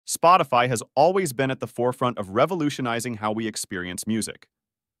Spotify has always been at the forefront of revolutionizing how we experience music.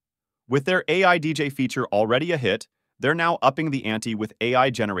 With their AI DJ feature already a hit, they're now upping the ante with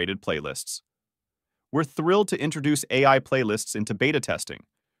AI-generated playlists. We're thrilled to introduce AI playlists into beta testing,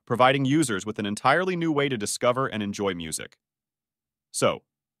 providing users with an entirely new way to discover and enjoy music. So,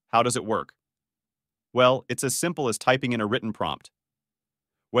 how does it work? Well, it's as simple as typing in a written prompt.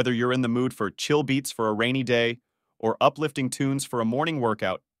 Whether you're in the mood for chill beats for a rainy day or uplifting tunes for a morning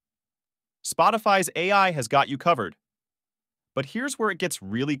workout, Spotify's AI has got you covered. But here's where it gets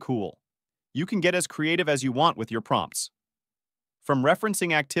really cool. You can get as creative as you want with your prompts. From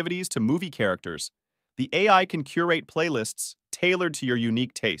referencing activities to movie characters, the AI can curate playlists tailored to your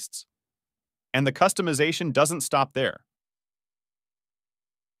unique tastes. And the customization doesn't stop there.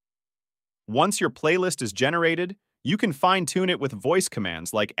 Once your playlist is generated, you can fine-tune it with voice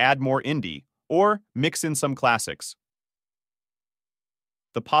commands like add more indie or mix in some classics.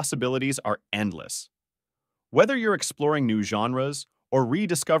 The possibilities are endless. Whether you're exploring new genres or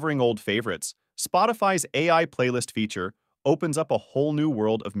rediscovering old favorites, Spotify's AI playlist feature opens up a whole new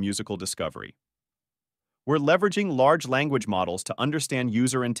world of musical discovery. We're leveraging large language models to understand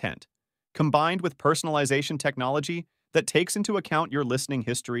user intent, combined with personalization technology that takes into account your listening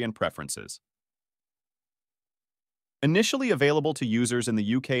history and preferences. Initially available to users in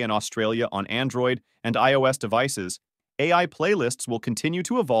the UK and Australia on Android and iOS devices, AI playlists will continue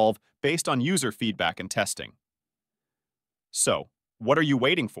to evolve based on user feedback and testing. So, what are you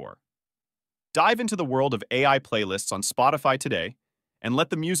waiting for? Dive into the world of AI playlists on Spotify today and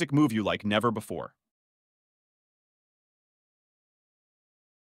let the music move you like never before.